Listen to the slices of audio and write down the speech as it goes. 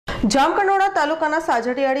જામકંડોરણા તાલુકાના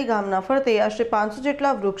સાજડિયાળી ગામના ફરતે આશરે 500 જેટલા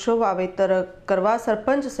વૃક્ષો વાવેતર કરવા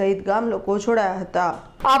સરપંચ સહિત ગામ લોકો જોડાયા હતા।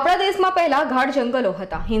 આપણા દેશમાં પહેલા ગાઢ જંગલો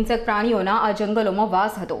હતા। હિંસક પ્રાણીઓના આ જંગલોમાં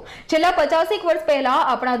વાસ હતો। છેલ્લા 50 વર્ષ પહેલા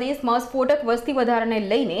આપણા દેશમાં સ્ફોટક વસ્તી વધારાને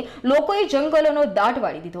લઈને લોકોએ જંગલોનો દાટ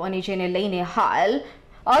વાળી દીધો અને જેને લઈને હાલ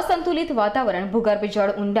असंतुलित वातावरण, भूगर्भ जल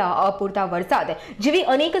ऊंडा, अपूरता वरसाद जेवी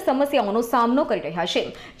अनेक समस्याओनो सामनो करी रह्या छे।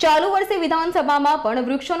 चालू वर्षे विधानसभामां पण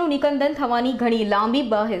वृक्षोनुं निकंदन थवानी घणी लांबी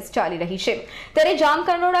बहस चाली रही छे। त्यारे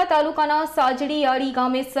जामकंडोरણા तालुकाना साजडियाળી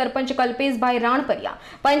गामे सरपंच कल्पेशभाई राणपरिया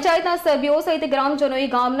पंचायतना सभ्यो सहित ग्रामजनोए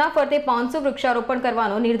गामना फरते 500 वृक्षारोपण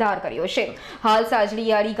करवानो निर्धार कर्यो छे। हाल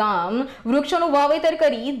साजडियाળી गाम वृक्षोनुं वावेतर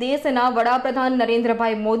करी देशना वडाप्रधान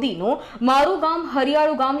नरेन्द्रभाई मोदीनुं मारू गाम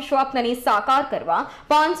हरियाळू गाम स्वप्नने साकार करवा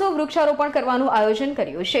 500 वृक्षारोपण करवानुं आयोजन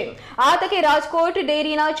कर्युं छे। आ तके राजकोट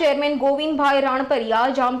डेरीना चेरमेन गोविंदभाई राणपरिया,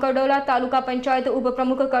 जामकंडोरણા तालुका पंचायत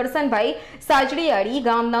उपप्रमुख करसनभाई, साजडियाળી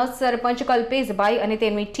गामना सरपंच कल्पेशभाई अने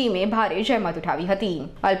तेमनी टीमे भारे जहमत उठावी हती।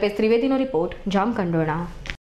 अल्पेश त्रिवेदीनो रिपोर्ट, जामकंडोरણા।